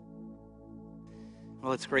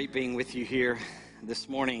Well, it's great being with you here this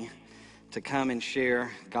morning to come and share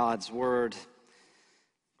God's Word.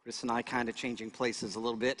 Chris and I kind of changing places a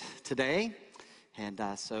little bit today. And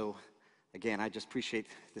so, again, I just appreciate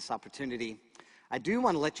this opportunity. I do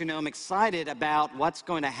want to let you know I'm excited about what's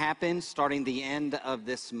going to happen starting the end of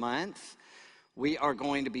this month. We are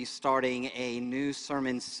going to be starting a new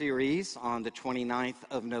sermon series on the 29th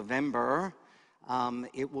of November.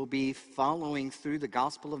 It will be following through the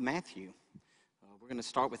Gospel of Matthew. We're going to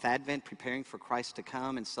start with Advent, preparing for Christ to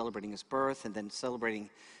come and celebrating his birth, and then celebrating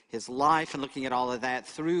his life and looking at all of that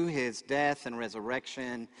through his death and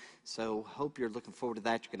resurrection. So hope you're looking forward to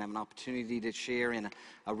that. You're going to have an opportunity to share in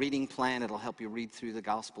a reading plan. It'll help you read through the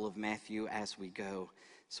Gospel of Matthew as we go.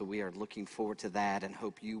 So we are looking forward to that and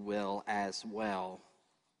hope you will as well.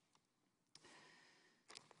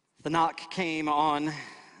 The knock came on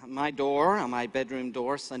my door, on my bedroom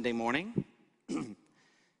door, Sunday morning,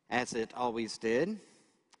 as it always did.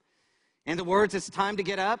 And the words, it's time to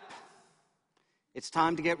get up. It's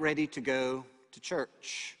time to get ready to go to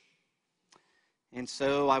church. And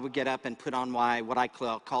so I would get up and put on what I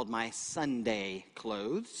called my Sunday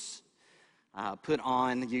clothes. Put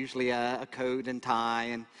on usually a coat and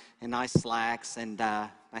tie and nice slacks. And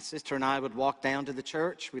my sister and I would walk down to the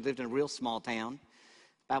church. We lived in a real small town,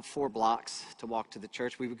 about 4 blocks to walk to the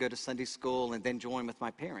church. We would go to Sunday school and then join with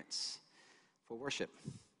my parents for worship.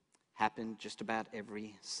 Happened just about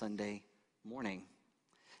every Sunday morning.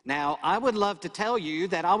 Now, I would love to tell you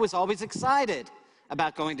that I was always excited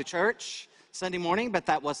about going to church Sunday morning, but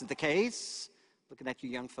that wasn't the case. Looking at you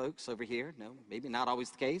young folks over here, no, maybe not always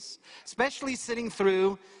the case. Especially sitting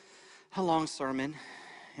through a long sermon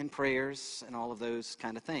and prayers and all of those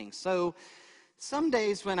kind of things. So some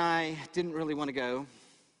days when I didn't really want to go,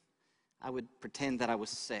 I would pretend that I was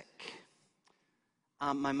sick.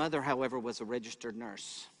 My mother, however, was a registered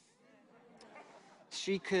nurse.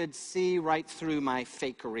 She could see right through my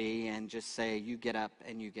fakery and just say, you get up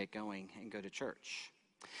and you get going and go to church.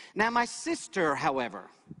 Now, my sister, however,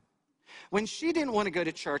 when she didn't want to go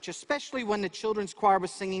to church, especially when the children's choir was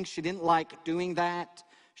singing, she didn't like doing that.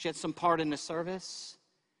 She had some part in the service.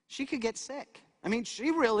 She could get sick. I mean,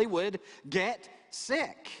 she really would get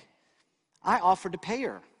sick. I offered to pay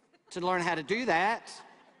her to learn how to do that.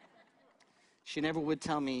 She never would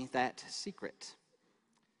tell me that secret.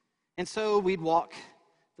 And so we'd walk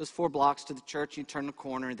those 4 blocks to the church. You'd turn the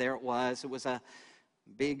corner, and there it was. It was a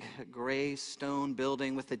big gray stone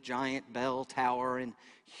building with a giant bell tower and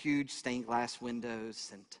huge stained glass windows.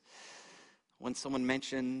 And when someone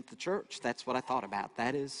mentioned the church, that's what I thought about.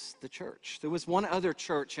 That is the church. There was one other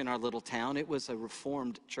church in our little town. It was a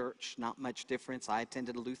Reformed church, not much difference. I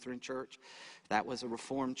attended a Lutheran church. That was a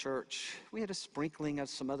Reformed church. We had a sprinkling of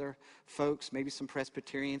some other folks, maybe some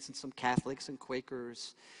Presbyterians and some Catholics and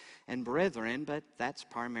Quakers and Brethren, but that's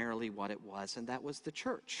primarily what it was, and that was the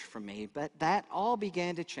church for me. But that all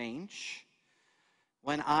began to change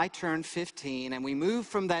when I turned 15, and we moved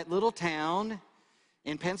from that little town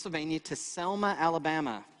in Pennsylvania to Selma,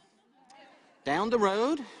 Alabama. Down the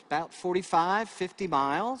road, about 45, 50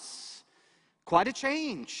 miles. Quite a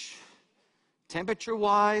change.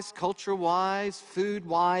 Temperature-wise, culture-wise,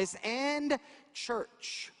 food-wise, and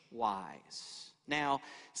church-wise. Now,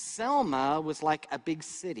 Selma was like a big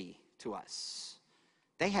city to us.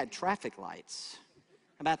 They had traffic lights.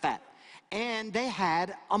 How about that? And they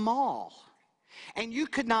had a mall. And you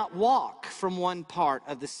could not walk from one part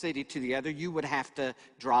of the city to the other. You would have to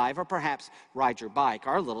drive or perhaps ride your bike.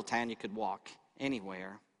 Our little town, you could walk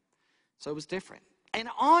anywhere. So it was different. And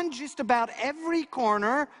on just about every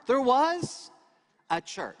corner, there was a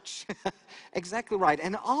church. Exactly right.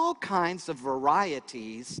 And all kinds of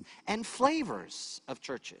varieties and flavors of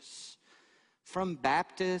churches. From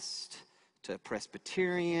Baptist to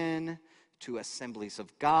Presbyterian to Assemblies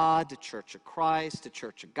of God, to Church of Christ, to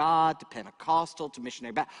Church of God, to Pentecostal, to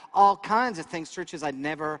Missionary Baptist, all kinds of things, churches I'd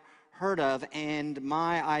never heard of, and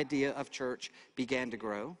my idea of church began to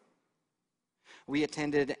grow. We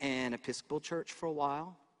attended an Episcopal church for a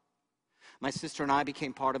while. My sister and I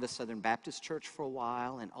became part of a Southern Baptist church for a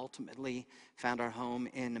while and ultimately found our home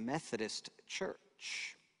in a Methodist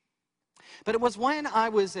church. But it was when I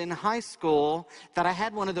was in high school that I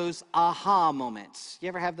had one of those aha moments. You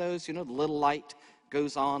ever have those? You know, the little light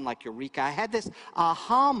goes on like eureka. I had this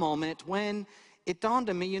aha moment when it dawned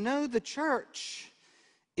on me, you know, the church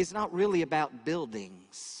is not really about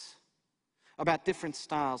buildings, about different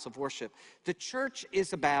styles of worship. The church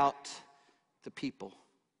is about the people.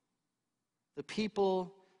 The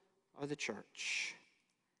people are the church.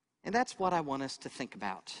 And that's what I want us to think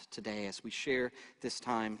about today as we share this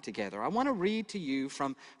time together. I want to read to you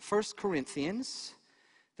from 1 Corinthians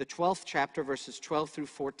the 12th chapter, verses 12 through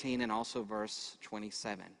 14, and also verse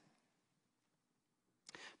 27.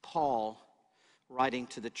 Paul, writing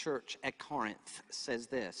to the church at Corinth, says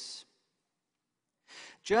this: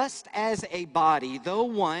 "Just as a body, though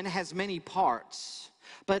one, has many parts,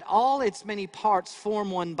 but all its many parts form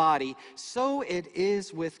one body, so it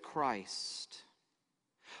is with Christ.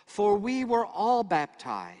 For we were all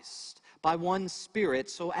baptized by one Spirit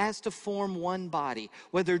so as to form one body,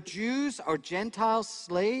 whether Jews or Gentiles,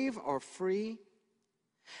 slave or free,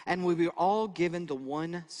 and we were all given the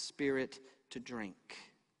one Spirit to drink.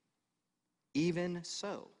 Even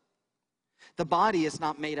so, the body is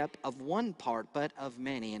not made up of one part, but of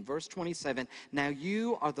many." In verse 27, "Now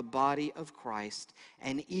you are the body of Christ,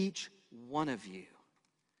 and each one of you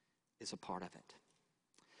is a part of it."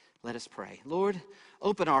 Let us pray. Lord,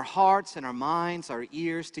 open our hearts and our minds, our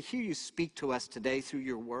ears to hear you speak to us today through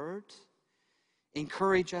your word.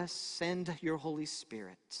 Encourage us, send your Holy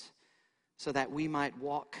Spirit, so that we might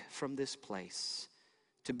walk from this place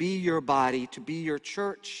to be your body, to be your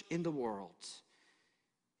church in the world.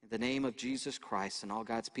 In the name of Jesus Christ, and all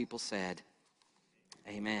God's people said,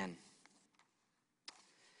 amen.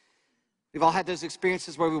 We've all had those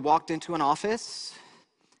experiences where we walked into an office,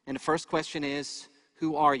 and the first question is,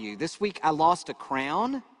 who are you? This week I lost a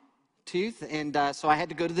crown tooth, and so I had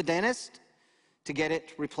to go to the dentist to get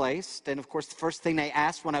it replaced. And of course, the first thing they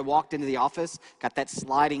asked when I walked into the office, got that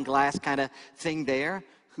sliding glass kind of thing there,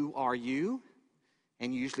 who are you?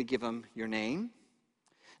 And you usually give them your name.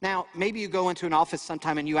 Now, maybe you go into an office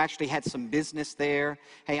sometime and you actually had some business there.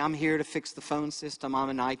 Hey, I'm here to fix the phone system. I'm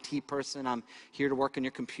an IT person. I'm here to work on your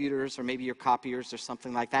computers or maybe your copiers or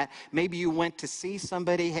something like that. Maybe you went to see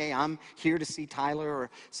somebody. Hey, I'm here to see Tyler or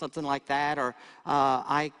something like that. Or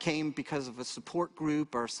I came because of a support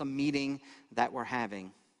group or some meeting that we're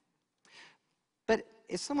having. But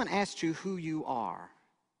if someone asked you who you are,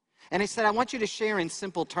 and they said, I want you to share in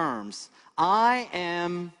simple terms, I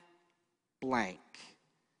am blank,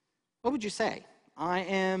 what would you say? I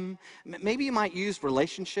am, maybe you might use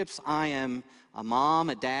relationships. I am a mom,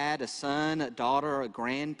 a dad, a son, a daughter, a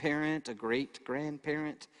grandparent, a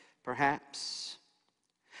great-grandparent, perhaps.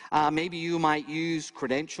 Maybe you might use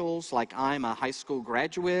credentials like I'm a high school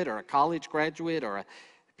graduate or a college graduate or a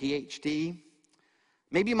PhD.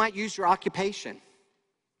 Maybe you might use your occupation.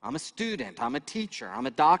 I'm a student, I'm a teacher, I'm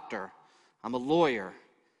a doctor, I'm a lawyer,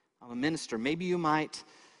 I'm a minister. Maybe you might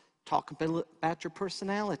talk about your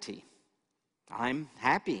personality. I'm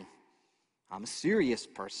happy. I'm a serious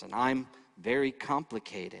person. I'm very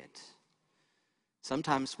complicated.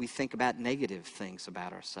 Sometimes we think about negative things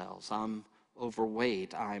about ourselves. I'm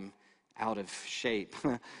overweight. I'm out of shape.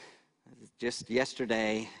 Just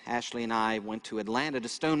yesterday, Ashley and I went to Atlanta to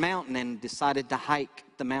Stone Mountain and decided to hike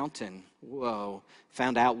the mountain. Whoa,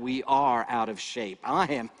 found out we are out of shape. I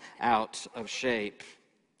am out of shape.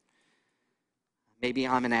 Maybe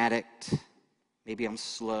I'm an addict. Maybe I'm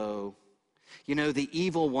slow. You know, the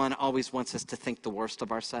evil one always wants us to think the worst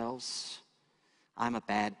of ourselves. I'm a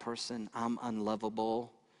bad person. I'm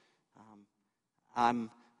unlovable.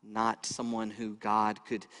 I'm not someone who God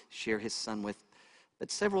could share his son with.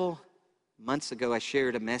 But several months ago, I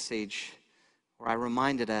shared a message where I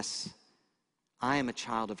reminded us, I am a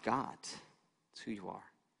child of God. That's who you are.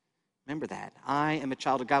 Remember that. I am a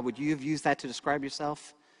child of God. Would you have used that to describe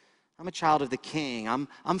yourself? I'm a child of the King.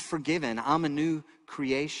 I'm forgiven. I'm a new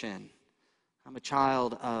creation. I'm a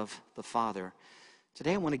child of the Father.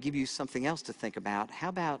 Today I want to give you something else to think about. How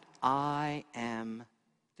about I am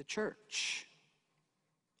the church?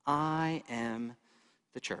 I am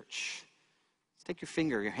the church. Let's take your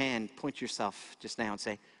finger, your hand, point to yourself just now and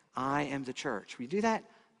say, I am the church. Will you do that?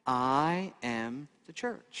 I am the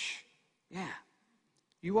church. Yeah,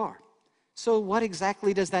 you are. So what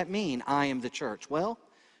exactly does that mean, I am the church? Well,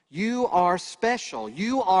 you are special.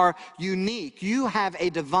 You are unique. You have a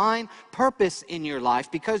divine purpose in your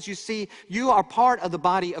life because you see, you are part of the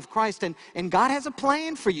body of Christ, and God has a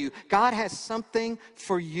plan for you. God has something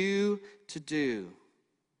for you to do.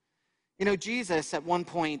 You know, Jesus at one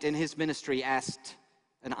point in his ministry asked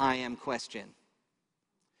an I am question.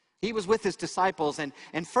 He was with his disciples,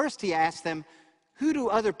 and first he asked them, who do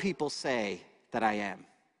other people say that I am?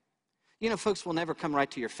 You know, folks will never come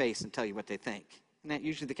right to your face and tell you what they think. Isn't that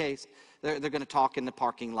usually the case? They're going to talk in the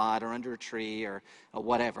parking lot or under a tree or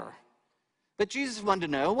whatever. But Jesus wanted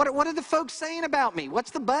to know, what are the folks saying about me?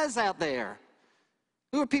 What's the buzz out there?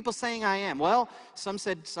 Who are people saying I am? Well, some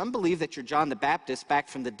believe that you're John the Baptist back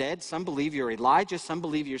from the dead. Some believe you're Elijah. Some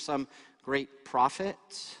believe you're some great prophet.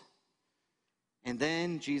 And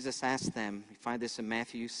then Jesus asked them, you find this in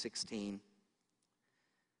Matthew 16.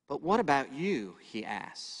 But what about you, he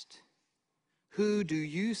asked. Who do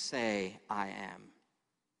you say I am?"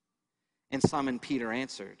 And Simon Peter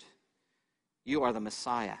answered, "You are the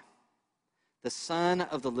Messiah, the Son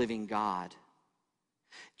of the living God."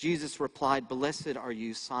 Jesus replied, "Blessed are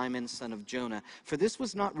you, Simon, son of Jonah, for this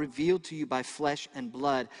was not revealed to you by flesh and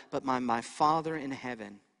blood, but by my Father in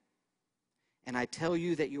heaven. And I tell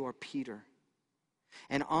you that you are Peter,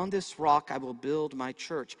 and on this rock I will build my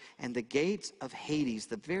church, and the gates of Hades,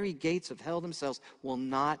 the very gates of hell themselves, will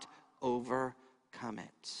not overcome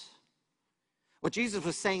it." What Jesus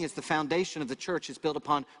was saying is the foundation of the church is built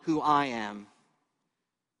upon who I am.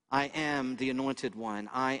 I am the anointed one.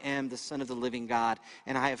 I am the Son of the living God.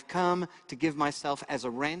 And I have come to give myself as a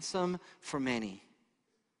ransom for many,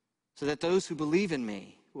 so that those who believe in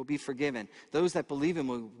me will be forgiven. Those that believe in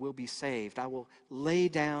me will be saved. I will lay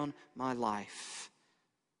down my life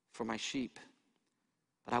for my sheep,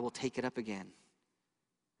 but I will take it up again.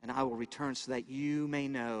 And I will return so that you may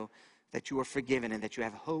know that you are forgiven and that you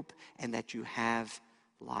have hope and that you have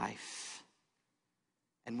life.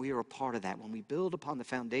 And we are a part of that. When we build upon the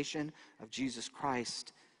foundation of Jesus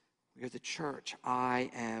Christ, we are the church.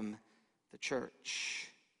 I am the church.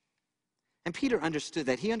 And Peter understood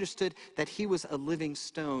that. He understood that he was a living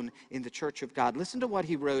stone in the church of God. Listen to what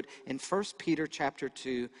he wrote in 1 Peter chapter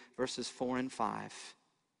 2, verses 4 and 5.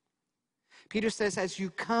 Peter says, "As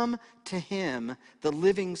you come to him, the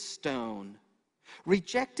living stone,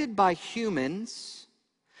 rejected by humans,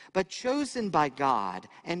 but chosen by God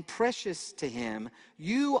and precious to him,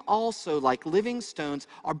 you also, like living stones,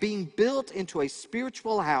 are being built into a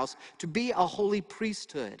spiritual house to be a holy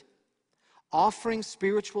priesthood, offering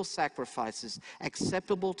spiritual sacrifices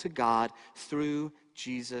acceptable to God through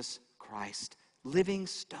Jesus Christ." Living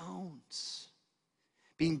stones.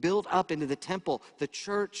 Being built up into the temple, the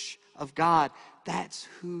church of God. That's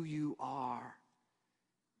who you are.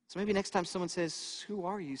 So maybe next time someone says, "Who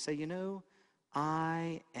are you?" say,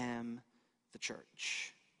 "I am the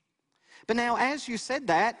church." But now, as you said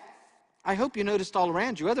that, I hope you noticed all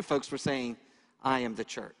around you other folks were saying, "I am the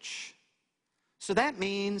church." So that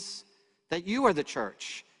means that you are the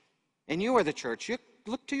church, and you are the church. You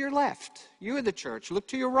look to your left. You are the church. Look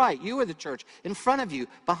to your right. You are the church. In front of you,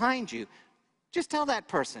 behind you. Just tell that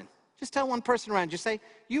person. Just tell one person around. Just say,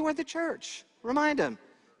 "You are the church." Remind them,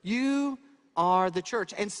 you are the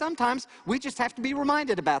church. And sometimes we just have to be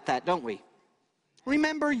reminded about that, don't we?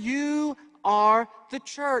 Remember, you are the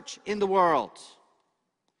church in the world.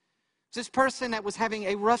 This person that was having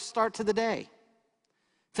a rough start to the day.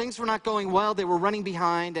 Things were not going well. They were running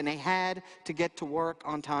behind, and they had to get to work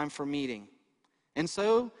on time for a meeting. And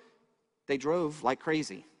so they drove like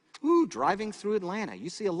crazy. Driving through Atlanta. You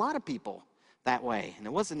see a lot of people that way. And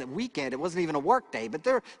it wasn't a weekend. It wasn't even a work day. But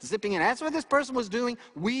they're zipping in. That's what this person was doing.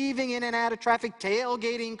 Weaving in and out of traffic.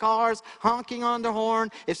 Tailgating cars. Honking on the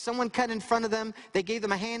horn. If someone cut in front of them, they gave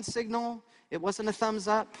them a hand signal. It wasn't a thumbs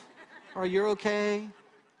up. Or "You're okay."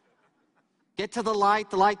 Get to the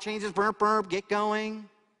light. The light changes. Burp, burp. Get going.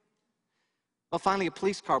 Well, finally, a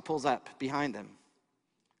police car pulls up behind them.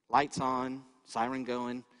 Lights on. Siren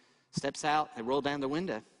going. Steps out. They roll down the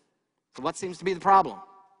window. So what seems to be the problem?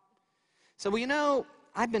 So,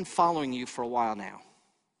 I've been following you for a while now.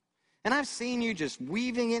 And I've seen you just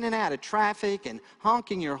weaving in and out of traffic and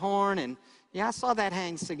honking your horn. And, I saw that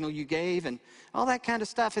hand signal you gave and all that kind of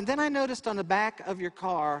stuff. And then I noticed on the back of your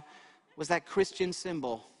car was that Christian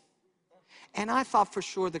symbol. And I thought for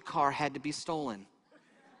sure the car had to be stolen.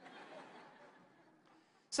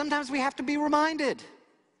 Sometimes we have to be reminded.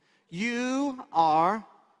 You are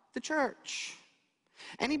the church.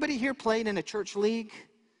 Anybody here played in a church league?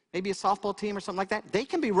 Maybe a softball team or something like that? They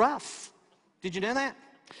can be rough. Did you know that?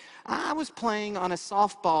 I was playing on a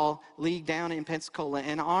softball league down in Pensacola,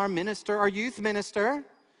 and our youth minister,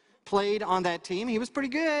 played on that team. He was pretty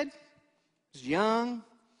good. He was young,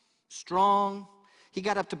 strong. He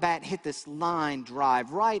got up to bat and hit this line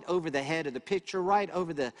drive right over the head of the pitcher, right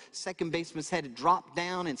over the second baseman's head. It dropped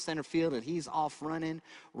down in center field, and he's off running.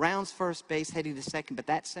 Rounds first base, heading to second, but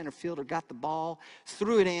that center fielder got the ball,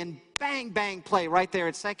 threw it in, bang, bang, play right there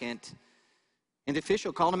at second. And the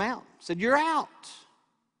official called him out, said, "You're out."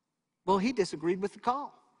 Well, he disagreed with the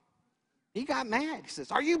call. He got mad. He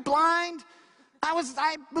says, "Are you blind? I was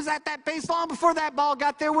at that base long before that ball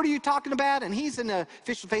got there. What are you talking about?" And he's in the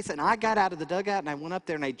official face, and I got out of the dugout, and I went up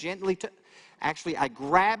there, and I gently I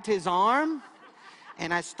grabbed his arm,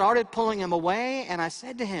 and I started pulling him away, and I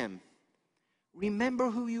said to him, "Remember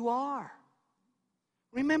who you are.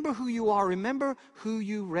 Remember who you are. Remember who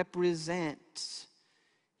you represent.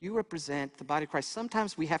 You represent the body of Christ."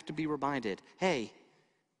 Sometimes we have to be reminded, hey,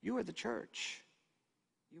 you are the church.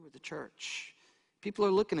 You are the church. People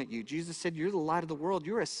are looking at you. Jesus said, you're the light of the world.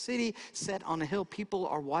 You're a city set on a hill. People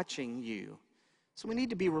are watching you. So we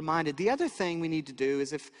need to be reminded. The other thing we need to do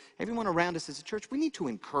is, if everyone around us is a church, we need to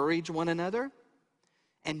encourage one another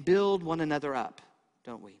and build one another up,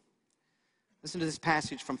 don't we? Listen to this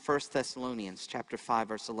passage from 1 Thessalonians chapter 5,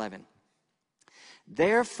 verse 11.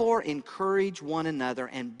 Therefore, encourage one another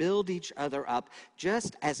and build each other up,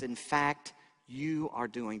 just as in fact you are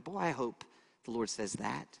doing. Boy, I hope the Lord says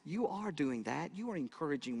that. You are doing that. You are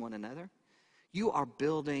encouraging one another. You are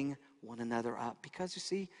building one another up because, you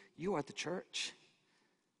see, you are the church.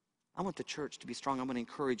 I want the church to be strong. I want to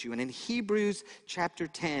encourage you. And in Hebrews chapter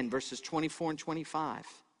 10, verses 24 and 25,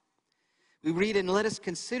 we read, and let us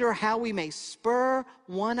consider how we may spur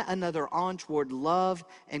one another on toward love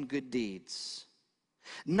and good deeds,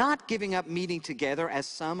 not giving up meeting together as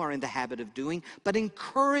some are in the habit of doing, but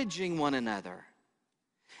encouraging one another,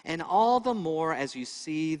 and all the more as you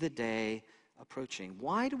see the day approaching.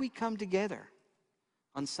 Why do we come together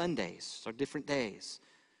on Sundays or different days?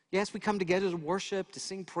 Yes, we come together to worship, to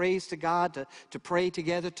sing praise to God, to pray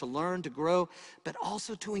together, to learn, to grow, but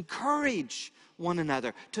also to encourage one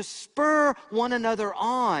another, to spur one another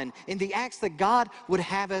on in the acts that God would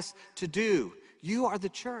have us to do. You are the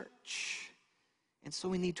church. And so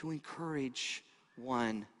we need to encourage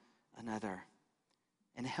one another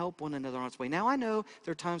and help one another on its way. Now, I know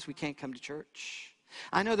there are times we can't come to church.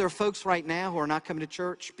 I know there are folks right now who are not coming to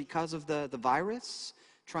church because of the virus,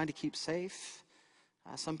 trying to keep safe.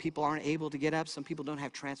 Some people aren't able to get up. Some people don't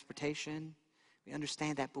have transportation. We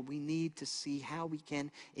understand that, but we need to see how we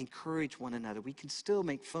can encourage one another. We can still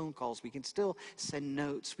make phone calls. We can still send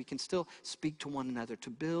notes. We can still speak to one another to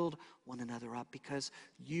build one another up because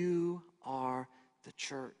you are the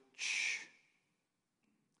church.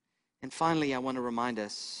 And finally, I want to remind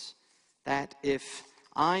us that if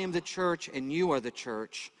I am the church and you are the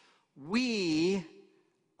church, we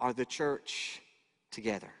are the church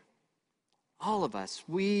together. All of us,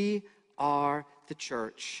 we are the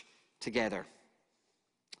church together.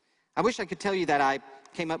 I wish I could tell you that I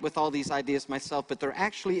came up with all these ideas myself, but there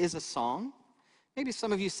actually is a song. Maybe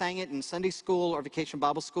some of you sang it in Sunday school or Vacation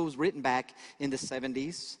Bible School. It was written back in the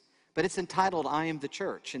 70s. But it's entitled, I Am the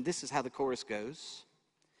Church. And this is how the chorus goes.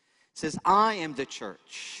 It says, I am the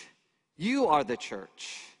church. You are the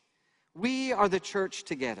church. We are the church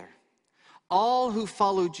together. All who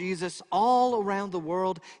follow Jesus all around the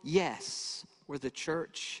world, yes, we're the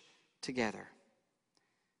church together.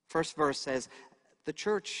 First verse says, the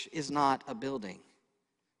church is not a building.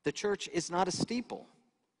 The church is not a steeple.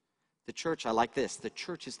 The church, I like this, the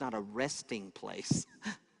church is not a resting place.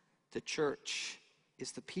 The church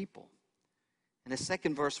is the people. And the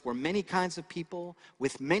second verse, we're many kinds of people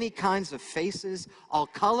with many kinds of faces, all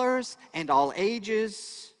colors and all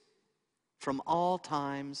ages, from all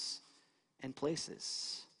times and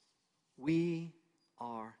places. We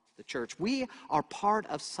are the church. We are part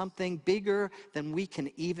of something bigger than we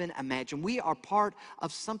can even imagine. We are part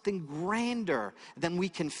of something grander than we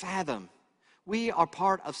can fathom. We are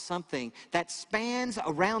part of something that spans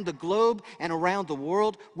around the globe and around the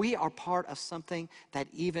world. We are part of something that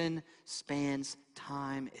even spans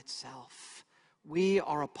time itself. We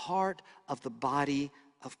are a part of the body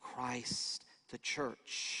of Christ, the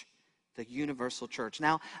church, the universal church.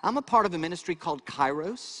 Now, I'm a part of a ministry called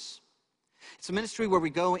Kairos. It's a ministry where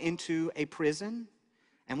we go into a prison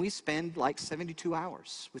and we spend like 72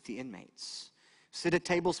 hours with the inmates. Sit at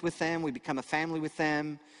tables with them. We become a family with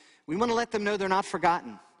them. We want to let them know they're not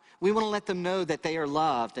forgotten. We want to let them know that they are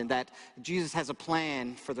loved and that Jesus has a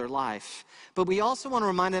plan for their life. But we also want to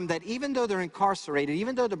remind them that even though they're incarcerated,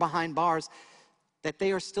 even though they're behind bars, that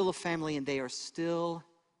they are still a family and they are still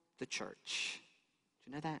the church.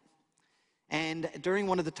 Do you know that? And during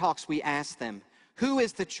one of the talks, we asked them, who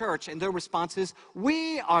is the church? And their response is,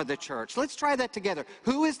 we are the church. Let's try that together.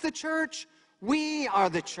 Who is the church? We are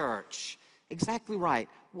the church. Exactly right.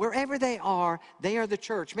 Wherever they are the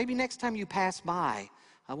church. Maybe next time you pass by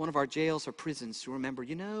one of our jails or prisons to remember,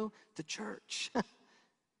 you know, the church.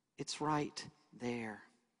 It's right there.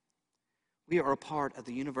 We are a part of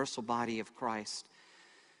the universal body of Christ.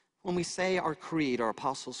 When we say our creed, our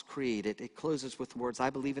Apostles' Creed, it closes with the words, I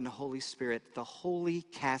believe in the Holy Spirit, the Holy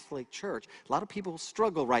Catholic Church. A lot of people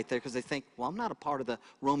struggle right there because they think, well, I'm not a part of the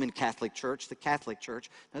Roman Catholic Church, the Catholic Church.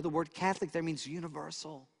 No, the word Catholic there means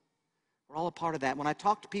universal. We're all a part of that. When I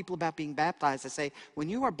talk to people about being baptized, I say, when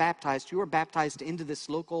you are baptized into this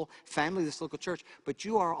local family, this local church, but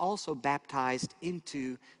you are also baptized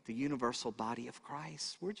into the universal body of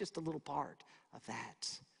Christ. We're just a little part of that.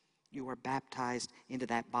 You are baptized into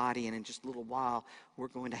that body, and in just a little while, we're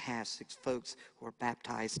going to have 6 folks who are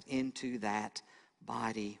baptized into that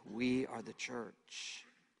body. We are the church.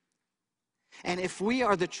 And if we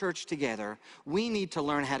are the church together, we need to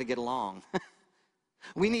learn how to get along.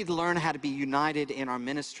 We need to learn how to be united in our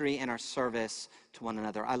ministry and our service to one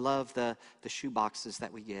another. I love the shoe boxes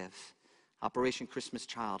that we give. Operation Christmas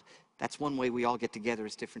Child. That's one way we all get together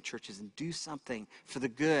as different churches and do something for the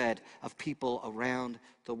good of people around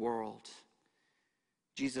the world.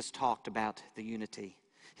 Jesus talked about the unity.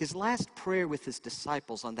 His last prayer with his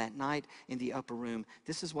disciples on that night in the upper room,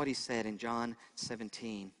 this is what he said in John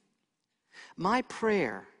 17. My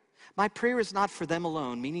prayer is not for them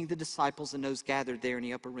alone, meaning the disciples and those gathered there in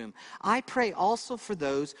the upper room. I pray also for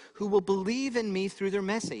those who will believe in me through their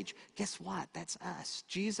message. Guess what? That's us.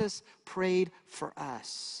 Jesus prayed for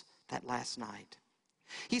us that last night.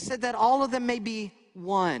 He said that all of them may be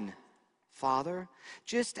one, Father,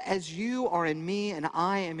 just as you are in me and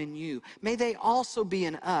I am in you. May they also be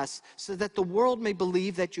in us, so that the world may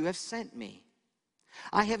believe that you have sent me.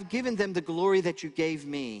 I have given them the glory that you gave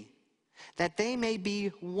me, that they may be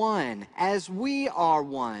one, as we are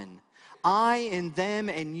one, I in them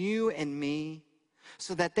and you and me,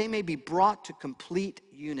 so that they may be brought to complete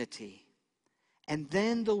unity. And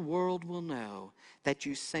then the world will know that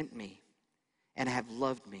you sent me and have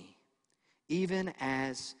loved me, even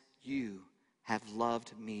as you have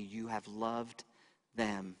loved me. You have loved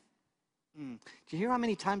them. Do you hear how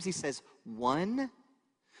many times he says one?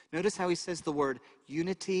 Notice how he says the word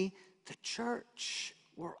unity, the church.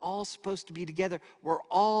 We're all supposed to be together. We're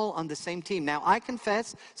all on the same team. Now, I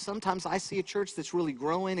confess, sometimes I see a church that's really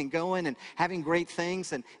growing and going and having great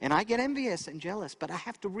things, and I get envious and jealous, but I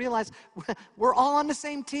have to realize we're all on the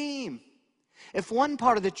same team. If one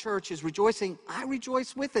part of the church is rejoicing, I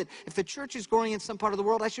rejoice with it. If the church is growing in some part of the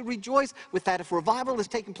world, I should rejoice with that. If revival is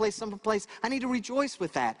taking place someplace, I need to rejoice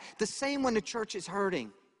with that. The same when the church is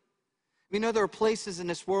hurting. We know there are places in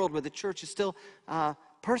this world where the church is still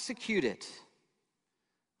persecuted,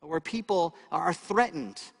 where people are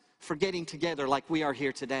threatened for getting together like we are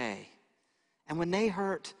here today. And when they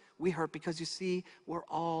hurt, we hurt because, you see, we're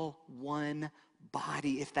all one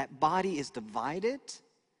body. If that body is divided,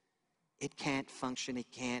 it can't function.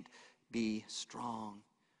 It can't be strong.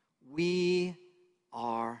 We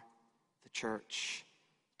are the church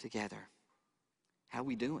together. How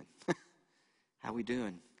we doing? How we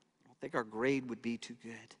doing? I don't think our grade would be too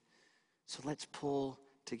good. So let's pull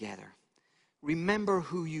together. Remember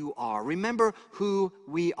who you are. Remember who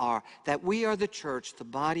we are. That we are the church, the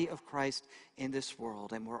body of Christ in this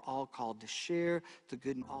world. And we're all called to share the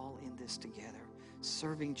good, all in this together.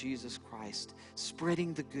 Serving Jesus Christ,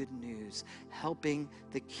 spreading the good news, helping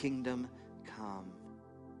the kingdom come.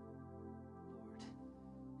 Lord,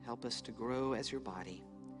 help us to grow as your body.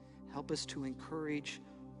 Help us to encourage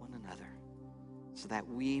one another so that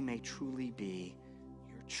we may truly be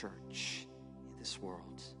your church in this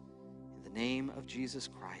world. In the name of Jesus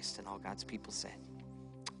Christ, and all God's people said,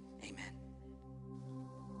 amen.